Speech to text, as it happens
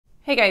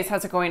Hey guys,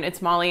 how's it going?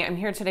 It's Molly. I'm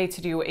here today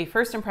to do a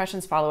first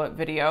impressions follow-up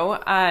video.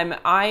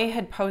 I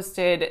had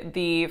posted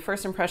the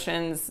first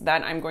impressions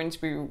that I'm going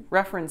to be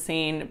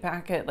referencing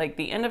back at like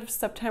the end of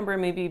September,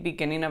 maybe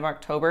beginning of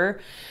October.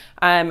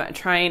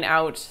 Trying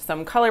out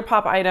some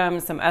Colourpop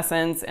items, some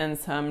Essence, and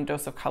some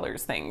Dose of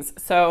Colors things.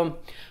 So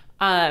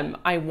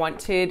I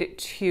wanted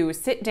to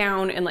sit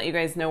down and let you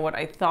guys know what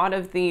I thought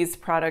of these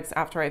products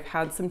after I've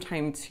had some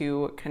time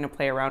to kind of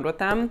play around with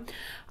them.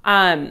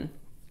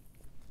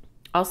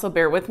 Also,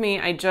 bear with me.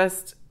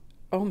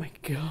 Oh my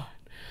God.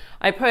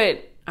 I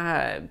put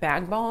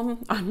bag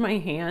balm on my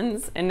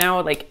hands and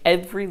now like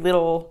every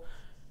little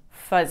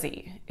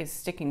fuzzy is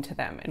sticking to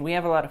them. And we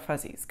have a lot of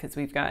fuzzies because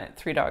we've got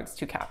 3 dogs,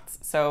 2 cats.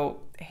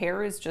 So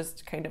hair is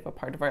just kind of a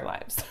part of our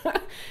lives.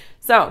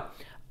 So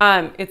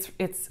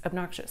it's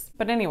obnoxious.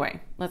 But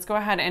anyway, let's go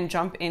ahead and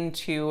jump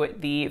into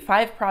the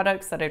 5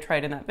 products that I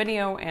tried in that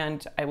video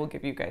and I will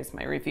give you guys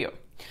my review.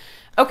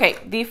 Okay,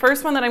 the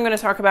first one that I'm going to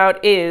talk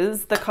about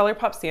is the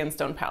Colourpop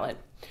Sandstone palette.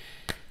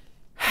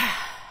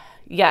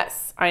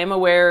 Yes, I am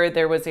aware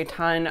there was a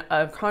ton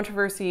of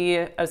controversy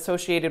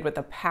associated with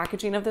the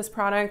packaging of this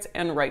product,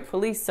 and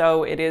rightfully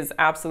so. It is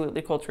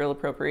absolutely cultural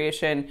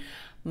appropriation.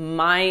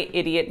 My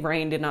idiot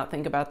brain did not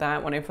think about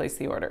that when I placed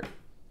the order,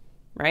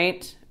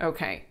 right?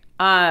 Okay.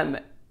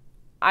 I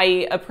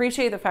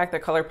appreciate the fact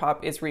that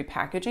Colourpop is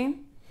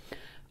repackaging.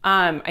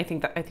 I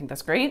think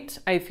that's great.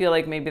 I feel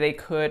like maybe they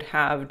could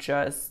have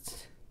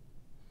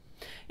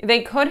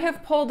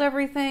pulled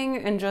everything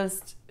and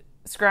just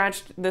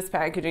scratched this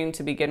packaging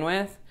to begin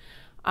with.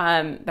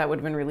 That would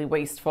have been really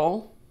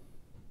wasteful.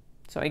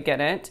 So I get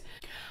it.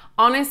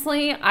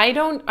 Honestly,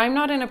 I'm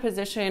not in a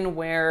position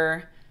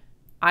where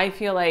I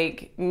feel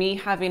like me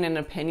having an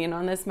opinion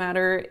on this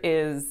matter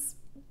is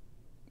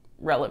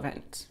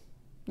relevant.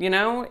 You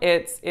know,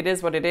 it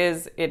is what it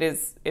is.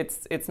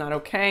 It's not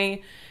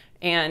okay.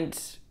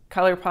 And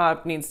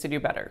Colourpop needs to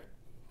do better,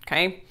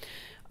 okay?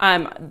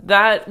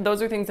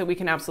 Those are things that we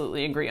can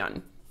absolutely agree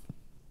on.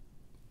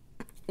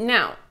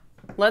 Now,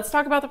 let's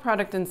talk about the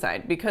product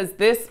inside, because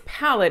this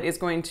palette is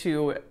going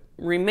to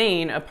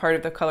remain a part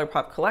of the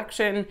Colourpop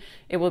collection.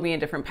 It will be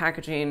in different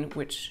packaging,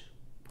 which,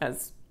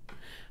 as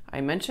I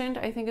mentioned,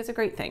 I think is a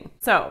great thing.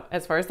 So,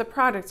 as far as the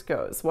product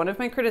goes, one of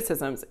my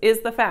criticisms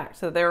is the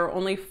fact that there are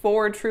only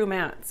 4 true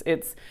mattes.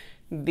 It's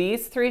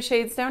these 3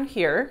 shades down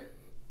here,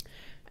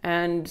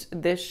 and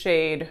this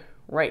shade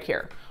right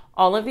here.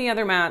 All of the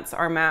other mattes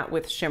are matte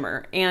with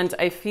shimmer, and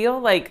I feel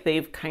like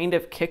they've kind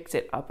of kicked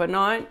it up a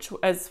notch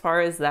as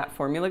far as that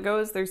formula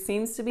goes. There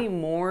seems to be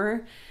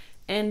more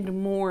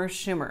and more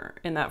shimmer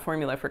in that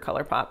formula for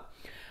Colourpop.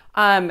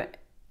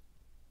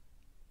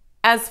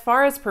 As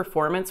far as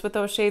performance with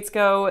those shades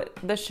go,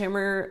 the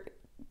shimmer,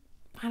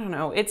 I don't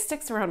know, it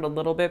sticks around a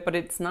little bit, but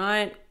it's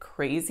not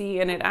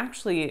crazy, and it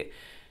actually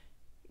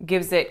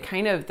gives it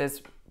kind of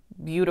this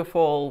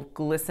beautiful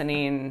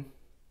glistening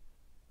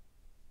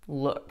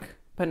look,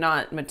 but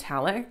not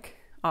metallic,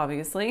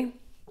 obviously.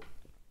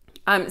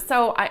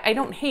 So I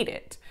don't hate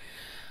it.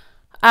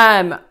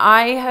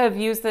 I have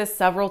used this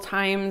several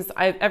times.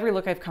 Every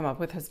look I've come up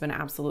with has been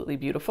absolutely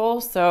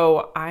beautiful.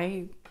 So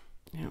I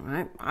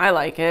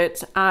like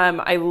it.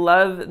 I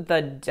love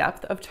the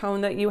depth of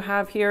tone that you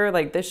have here.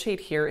 Like this shade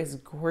here is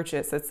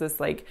gorgeous. It's this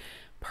like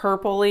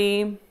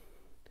purpley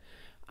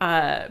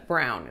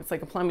brown. It's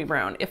like a plummy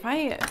brown. If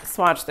I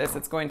swatch this,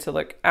 it's going to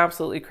look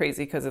absolutely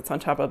crazy because it's on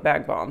top of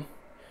bag balm.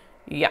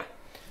 Yeah.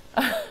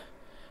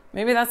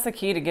 Maybe that's the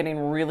key to getting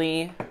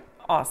really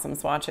awesome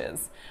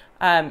swatches.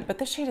 But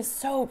this shade is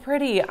so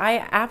pretty.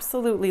 I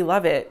absolutely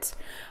love it.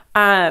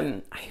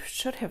 I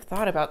should have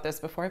thought about this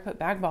before I put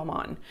bag balm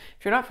on.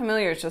 If you're not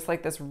familiar, it's just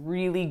like this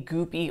really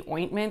goopy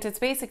ointment. It's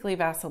basically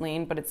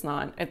Vaseline, but it's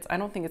not. I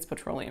don't think it's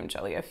petroleum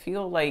jelly. I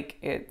feel like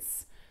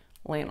it's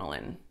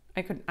lanolin.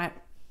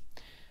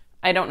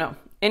 I don't know.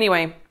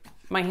 Anyway,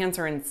 my hands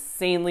are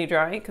insanely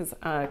dry because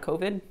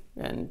COVID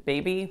and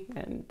baby,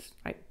 and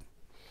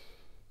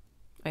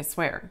I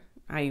swear,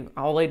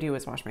 all I do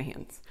is wash my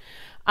hands.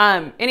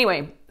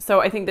 Anyway,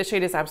 so I think this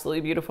shade is absolutely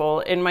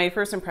beautiful. In my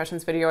first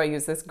impressions video, I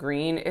used this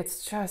green.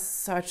 It's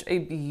just such a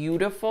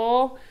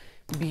beautiful,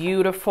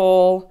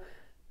 beautiful,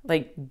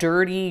 like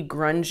dirty,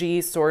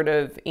 grungy sort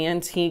of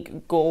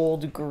antique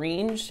gold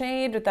green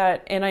shade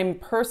and I'm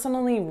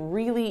personally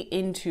really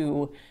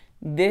into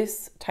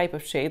this type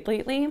of shade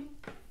lately.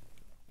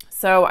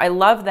 So I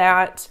love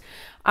that.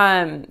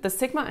 The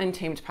Sigma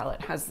Untamed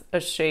palette has a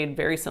shade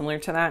very similar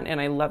to that, and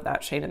I love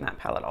that shade in that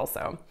palette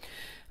also.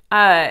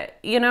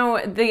 You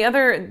know,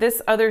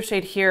 this other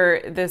shade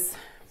here,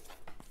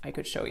 I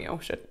could show you,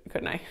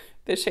 couldn't I?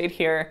 This shade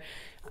here,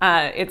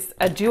 it's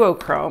a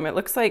duochrome. It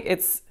looks like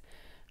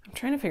I'm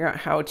trying to figure out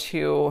how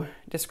to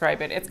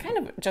describe it. It's kind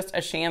of just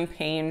a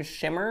champagne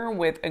shimmer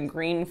with a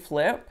green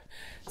flip.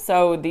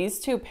 So these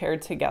two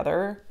paired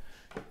together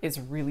is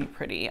really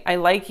pretty. I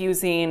like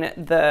using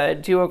the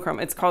duochrome.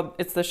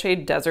 It's the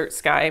shade Desert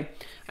Sky.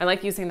 I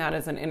like using that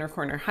as an inner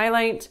corner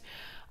highlight.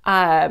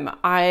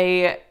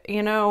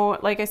 You know,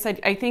 like I said,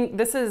 I think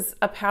this is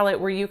a palette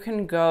where you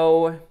can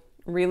go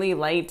really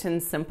light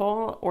and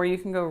simple, or you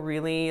can go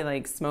really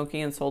like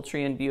smoky and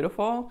sultry and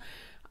beautiful.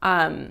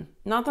 Not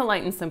that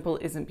light and simple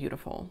isn't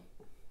beautiful.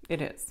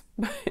 It is,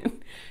 but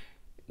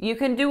you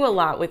can do a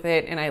lot with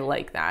it, and I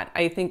like that.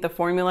 I think the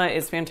formula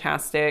is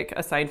fantastic,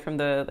 aside from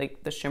the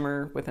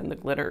shimmer within the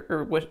glitter,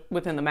 or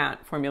within the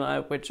matte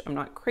formula, which I'm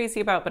not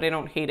crazy about, but I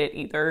don't hate it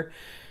either.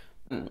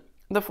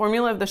 The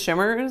formula of the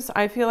shimmers,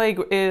 I feel like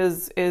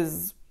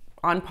is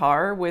on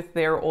par with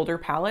their older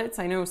palettes.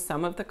 I know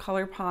some of the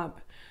Colourpop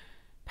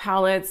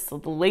palettes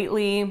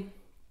lately,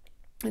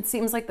 it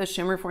seems like the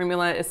shimmer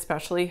formula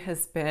especially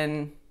has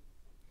been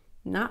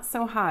not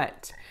so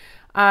hot.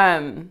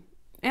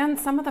 And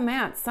some of the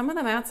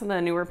mattes in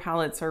the newer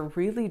palettes are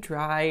really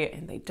dry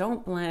and they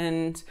don't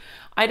blend.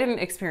 I didn't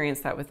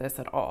experience that with this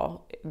at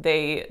all.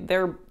 They're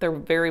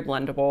very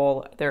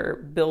blendable,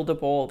 they're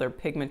buildable, they're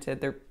pigmented,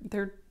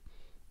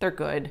 they're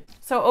good.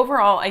 So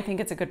overall, I think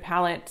it's a good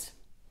palette.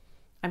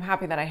 I'm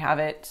happy that I have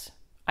it.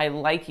 I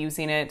like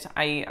using it.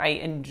 I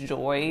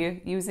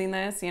enjoy using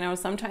this. You know,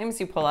 sometimes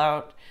you pull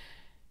out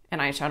an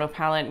eyeshadow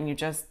palette and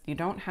you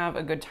don't have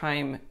a good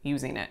time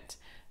using it.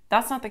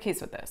 That's not the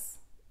case with this.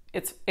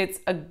 It's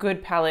a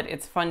good palette.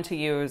 It's fun to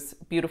use,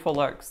 beautiful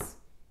looks.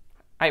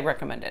 I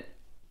recommend it.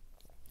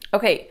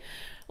 Okay,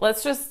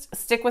 let's just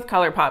stick with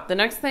Colourpop. The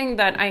next thing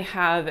that I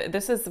have,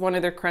 this is one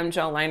of their creme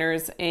gel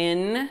liners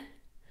in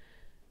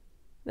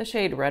the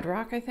shade Red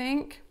Rock, I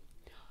think.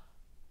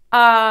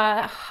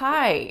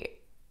 Hi,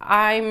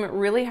 I'm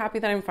really happy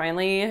that I'm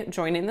finally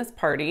joining this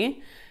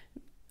party.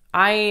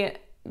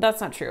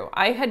 That's not true.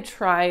 I had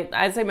tried,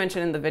 as I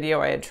mentioned in the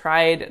video, I had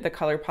tried the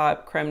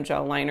Colourpop creme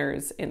gel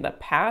liners in the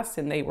past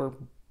and they were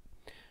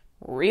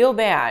real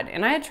bad.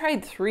 And I had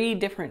tried 3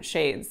 different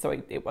shades, so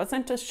it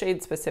wasn't a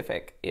shade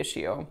specific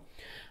issue.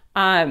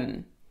 They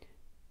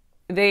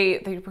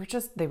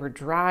were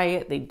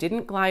dry, they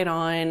didn't glide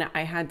on.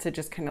 I had to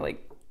just kind of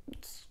like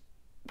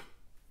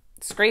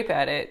scrape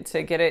at it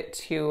to get it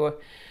to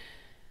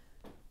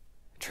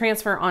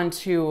transfer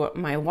onto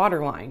my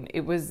waterline.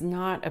 It was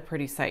not a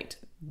pretty sight.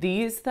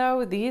 These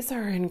though, these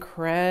are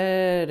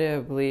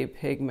incredibly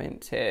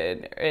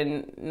pigmented,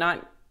 and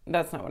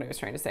that's not what I was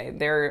trying to say.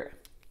 They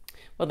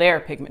are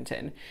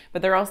pigmented,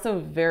 but they're also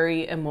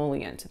very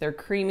emollient. They're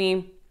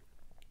creamy,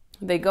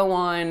 they go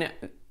on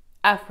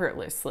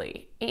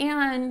effortlessly,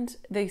 and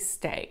they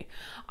stay.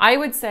 I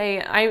would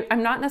say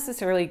I'm not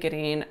necessarily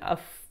getting a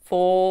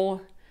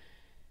full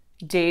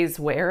day's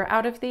wear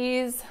out of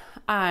these.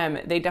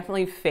 They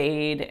definitely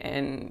fade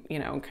and, you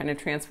know, kind of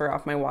transfer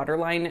off my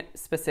waterline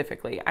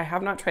specifically. I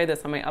have not tried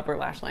this on my upper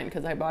lash line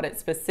because I bought it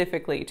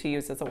specifically to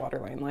use as a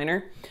waterline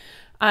liner.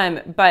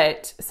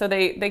 But so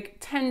they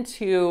tend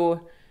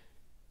to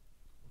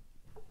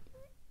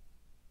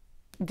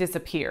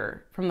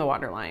disappear from the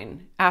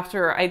waterline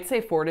after, I'd say,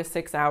 4 to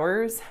 6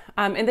 hours.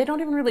 And they don't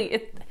even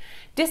really,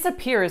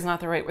 disappear is not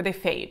the right word, they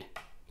fade.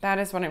 That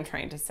is what I'm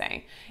trying to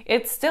say.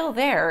 It's still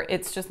there,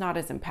 it's just not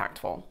as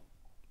impactful.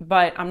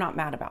 But I'm not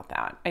mad about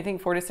that. I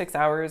think 4 to 6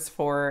 hours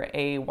for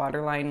a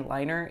waterline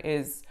liner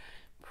is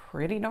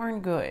pretty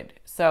darn good.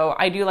 So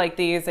I do like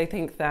these. I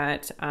think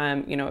that,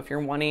 you know, if you're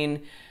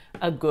wanting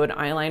a good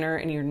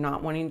eyeliner and you're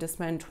not wanting to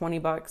spend 20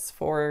 bucks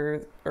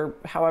for, or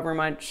however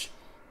much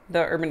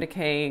the Urban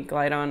Decay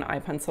Glide On Eye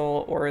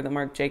Pencil or the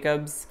Marc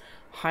Jacobs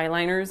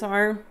highliners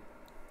are,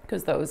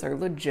 because those are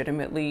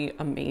legitimately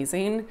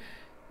amazing,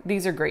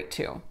 these are great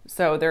too.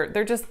 So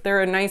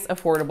they're a nice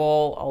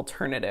affordable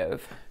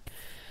alternative.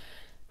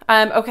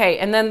 Okay,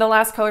 and then the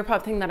last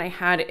Colourpop thing that I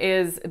had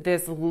is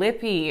this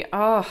lippy.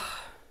 Oh,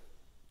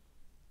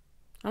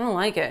 I don't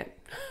like it.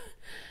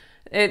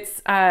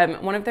 It's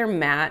one of their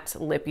matte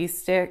lippy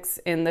sticks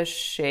in the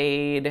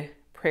shade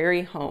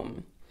Prairie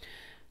Home.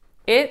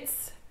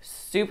 It's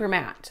super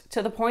matte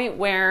to the point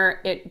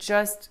where it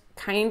just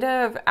kind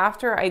of,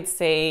 after I'd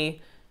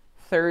say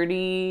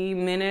 30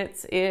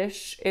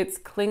 minutes-ish, it's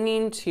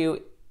clinging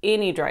to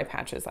any dry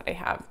patches that I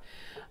have.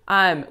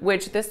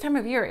 Which this time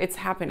of year, it's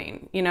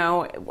happening, you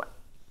know,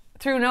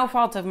 through no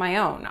fault of my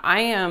own.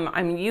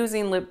 I'm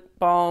using lip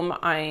balm.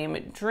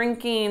 I'm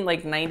drinking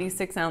like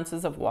 96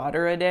 ounces of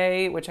water a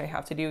day, which I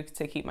have to do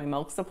to keep my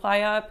milk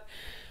supply up.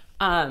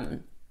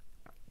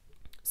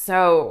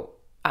 So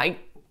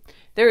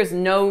there is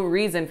no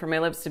reason for my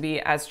lips to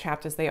be as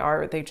chapped as they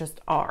are. They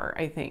just are,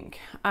 I think.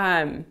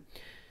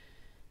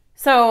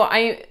 So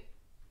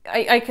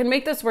I can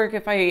make this work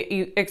if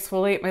I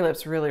exfoliate my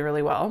lips really,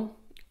 really well.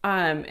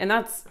 And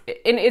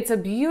it's a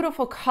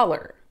beautiful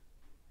color.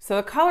 So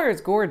the color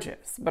is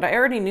gorgeous, but I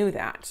already knew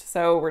that.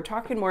 So we're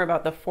talking more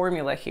about the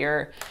formula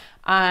here.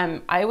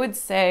 I would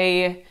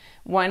say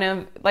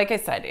like I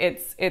said,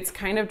 it's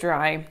kind of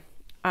dry.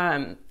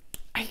 I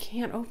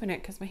can't open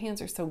it because my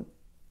hands are so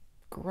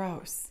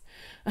gross.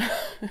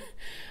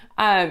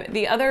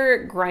 The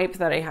other gripe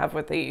that I have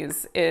with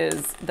these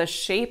is the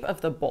shape of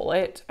the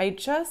bullet. I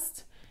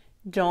just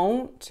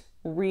don't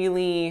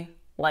really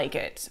like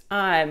it.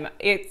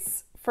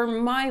 It's, for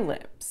my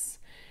lips,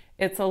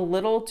 it's a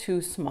little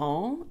too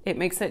small. It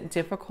makes it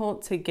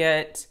difficult to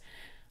get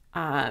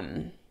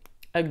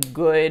a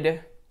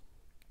good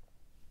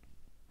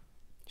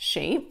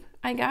shape,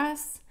 I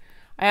guess.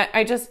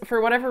 I just,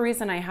 for whatever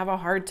reason, I have a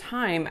hard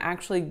time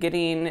actually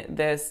getting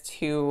this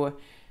to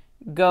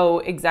go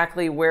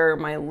exactly where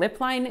my lip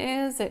line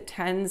is. It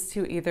tends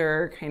to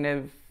either kind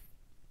of,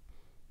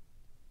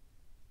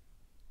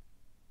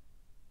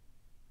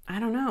 I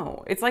don't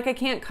know. It's like I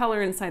can't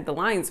color inside the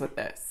lines with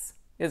this,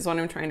 is what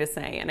I'm trying to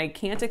say. And I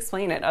can't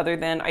explain it other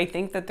than I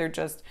think that they're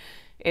just,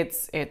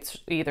 it's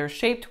either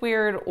shaped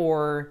weird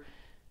or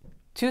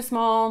too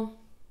small.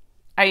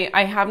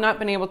 I have not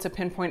been able to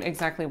pinpoint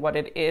exactly what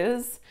it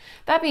is.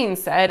 That being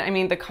said, I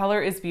mean, the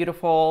color is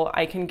beautiful.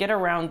 I can get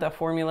around the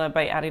formula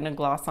by adding a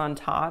gloss on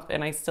top,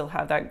 and I still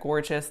have that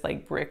gorgeous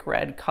like brick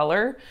red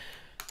color.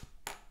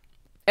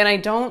 And I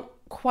don't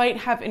quite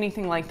have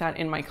anything like that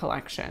in my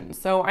collection.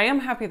 So I am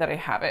happy that I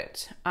have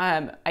it.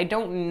 I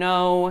don't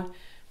know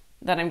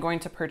that I'm going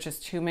to purchase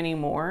too many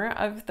more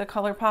of the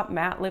Colourpop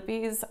matte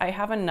lippies. I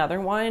have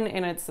another one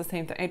and it's the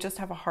same thing. I just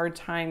have a hard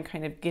time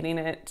kind of getting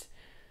it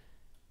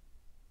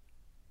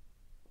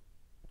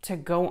to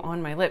go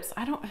on my lips.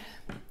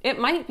 It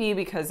might be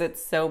because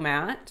it's so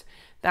matte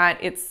that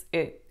it's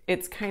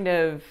kind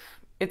of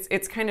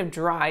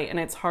dry and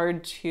it's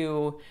hard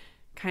to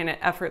kind of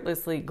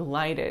effortlessly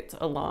glide it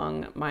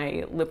along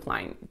my lip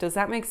line. Does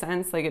that make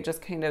sense? Like it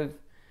just kind of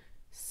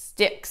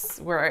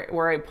sticks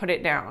where I put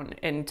it down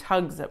and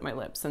tugs at my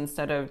lips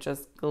instead of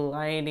just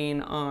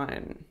gliding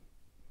on.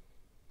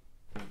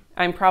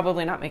 I'm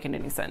probably not making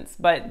any sense,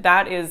 but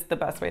that is the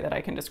best way that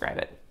I can describe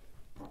it.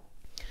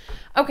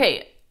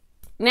 Okay.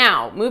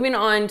 Now, moving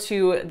on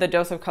to the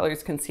Dose of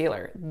Colors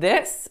concealer.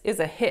 This is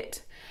a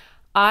hit.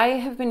 I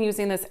have been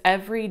using this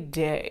every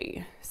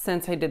day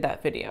since I did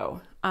that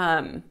video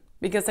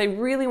because I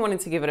really wanted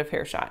to give it a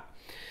fair shot.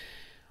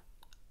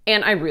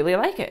 And I really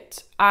like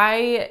it.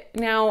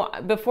 Now,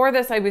 before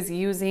this, I was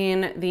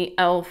using the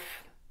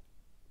e.l.f.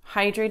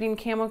 Hydrating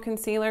Camo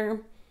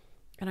Concealer,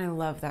 and I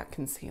love that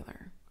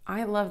concealer.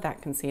 I love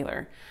that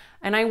concealer.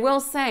 And I will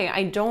say,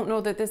 I don't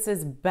know that this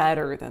is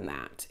better than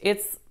that.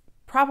 It's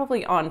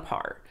probably on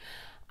par.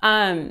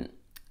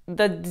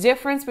 The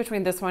difference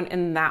between this one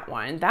and that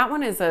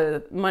one is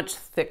a much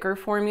thicker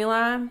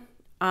formula.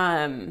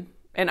 And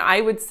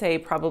I would say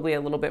probably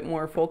a little bit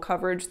more full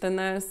coverage than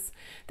this.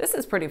 This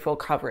is pretty full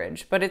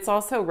coverage, but it's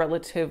also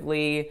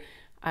relatively,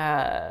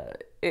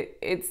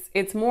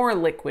 it's more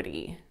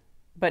liquidy,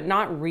 but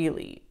not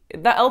really.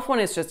 The e.l.f. one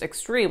is just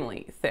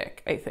extremely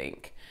thick, I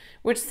think,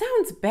 which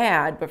sounds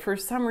bad, but for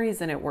some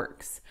reason it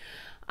works.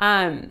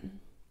 Anyway.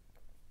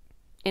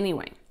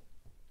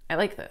 I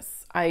like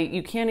this.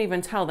 You can't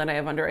even tell that I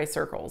have under eye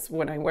circles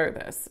when I wear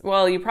this.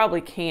 Well, you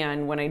probably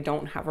can when I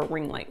don't have a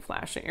ring light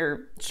flashing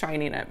or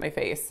shining at my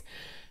face,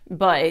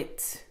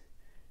 but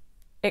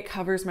it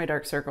covers my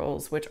dark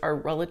circles, which are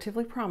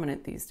relatively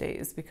prominent these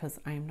days because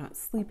I am not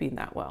sleeping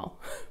that well.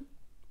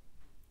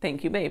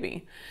 Thank you,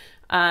 baby.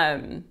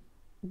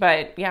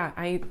 But yeah,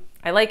 I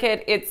like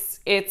it.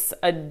 It's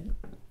a,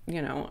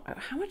 you know,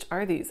 how much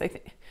are these? I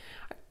think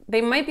they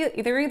might be,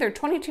 they're either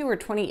 22 or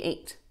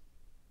 28.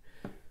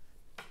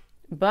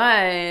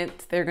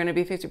 But they're going to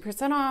be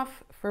 50%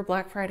 off for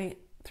Black Friday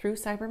through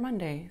Cyber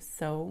Monday.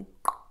 So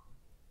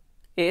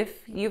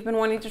if you've been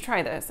wanting to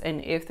try this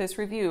and if this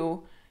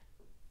review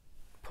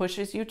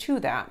pushes you to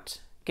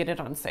that, get it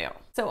on sale.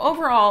 So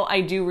overall,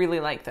 I do really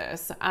like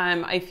this.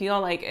 I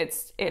feel like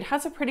it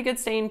has a pretty good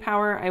staying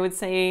power. I would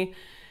say,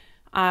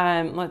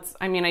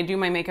 I do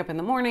my makeup in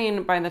the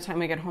morning. By the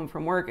time I get home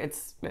from work,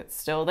 it's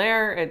still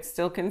there. It's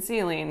still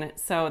concealing.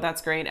 So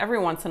that's great. Every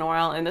once in a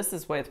while, and this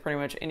is with pretty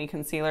much any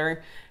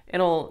concealer,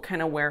 it'll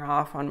kind of wear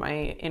off on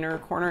my inner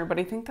corner. But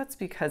I think that's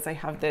because I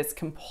have this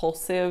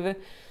compulsive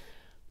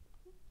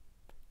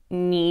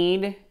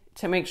need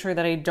to make sure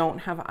that I don't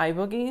have eye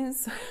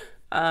boogies.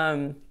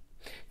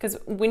 Because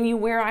when you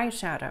wear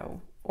eyeshadow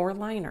or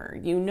liner,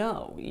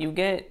 you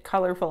get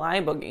colorful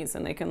eye boogies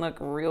and they can look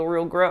real,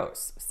 real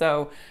gross.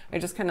 So I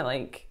just kind of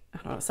like,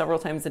 I don't know, several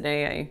times a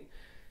day, I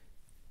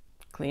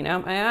clean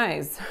out my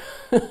eyes.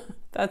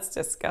 That's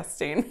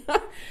disgusting.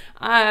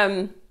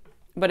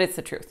 But it's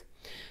the truth.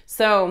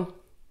 So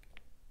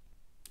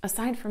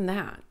aside from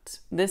that,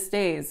 this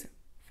stays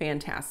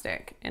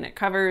fantastic and it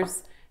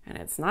covers and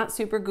it's not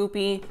super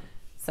goopy.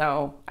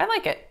 So I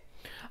like it.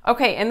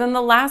 Okay, and then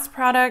the last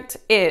product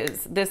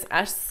is this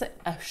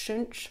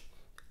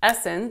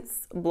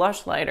Essence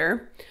blush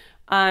lighter.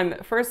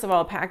 First of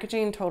all,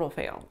 packaging, total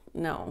fail.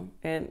 No,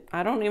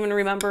 I don't even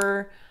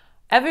remember.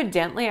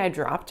 Evidently, I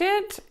dropped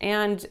it,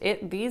 and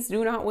these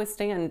do not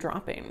withstand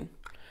dropping.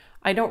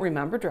 I don't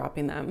remember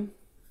dropping them.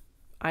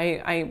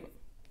 I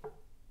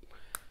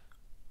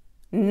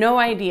no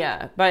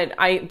idea, but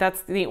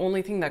that's the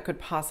only thing that could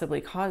possibly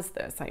cause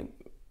this.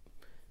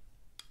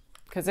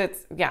 Because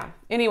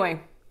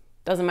anyway,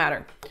 doesn't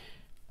matter.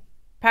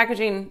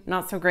 Packaging,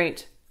 not so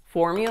great.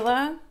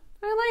 Formula,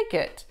 I like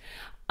it.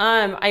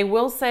 I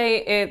will say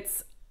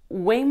it's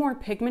way more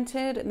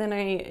pigmented than I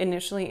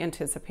initially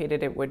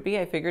anticipated it would be.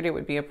 I figured it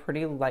would be a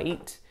pretty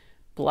light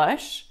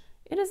blush.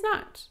 It is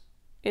not.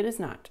 It is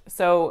not.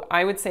 So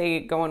I would say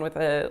go in with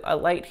a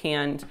light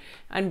hand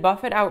and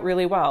buff it out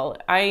really well.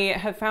 I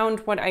have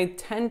found what I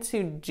tend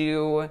to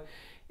do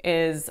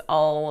is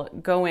I'll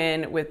go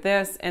in with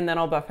this and then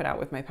I'll buff it out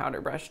with my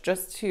powder brush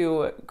just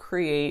to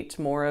create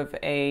more of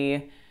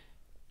a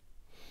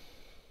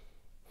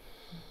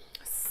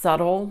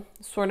subtle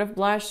sort of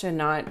blush and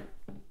not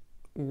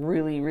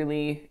really,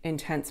 really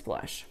intense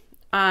blush.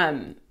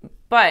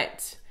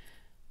 But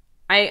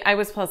I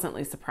was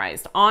pleasantly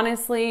surprised.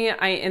 Honestly,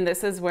 and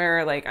this is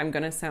where like I'm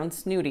gonna sound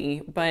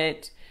snooty,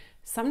 but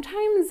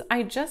sometimes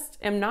I just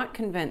am not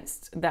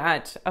convinced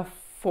that a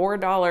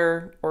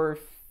 $4 or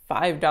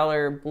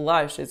 $5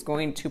 blush is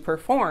going to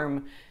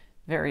perform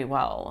very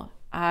well.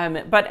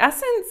 But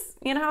Essence,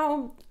 you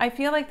know, I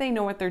feel like they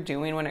know what they're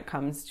doing when it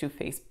comes to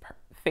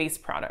face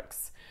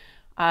products,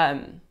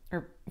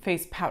 or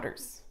face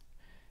powders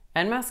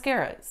and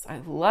mascaras.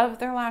 I love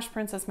their Lash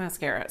Princess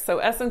mascara. So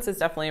Essence is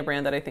definitely a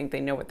brand that I think they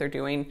know what they're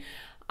doing.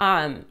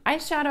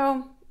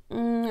 Eyeshadow,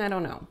 I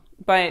don't know,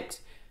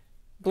 but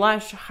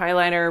blush,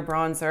 highlighter,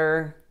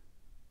 bronzer,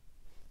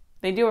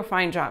 they do a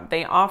fine job.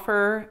 They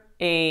offer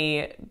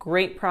a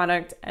great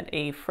product at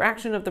a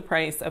fraction of the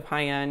price of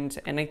high end.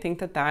 And I think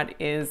that that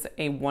is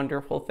a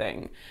wonderful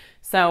thing.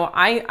 So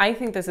I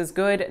think this is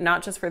good,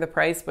 not just for the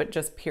price, but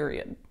just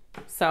period.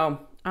 So,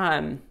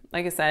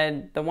 like I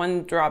said, the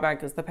one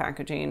drawback is the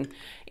packaging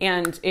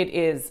and it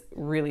is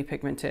really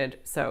pigmented.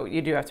 So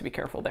you do have to be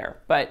careful there,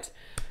 but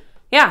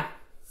yeah.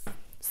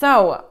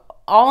 So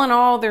all in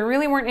all, there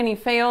really weren't any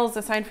fails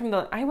aside from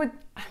do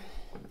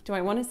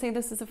I want to say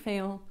this is a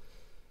fail?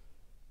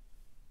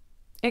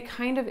 It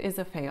kind of is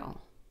a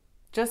fail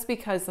just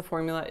because the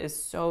formula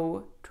is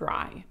so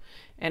dry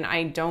and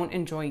I don't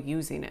enjoy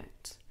using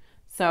it.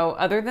 So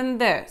other than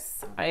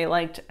this, I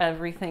liked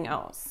everything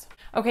else.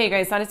 Okay,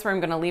 guys, that is where I'm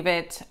going to leave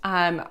it.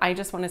 I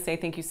just want to say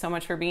thank you so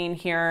much for being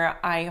here.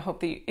 I hope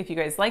that if you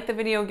guys like the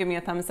video, give me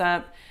a thumbs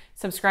up,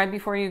 subscribe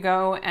before you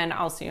go, and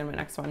I'll see you in my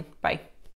next one. Bye.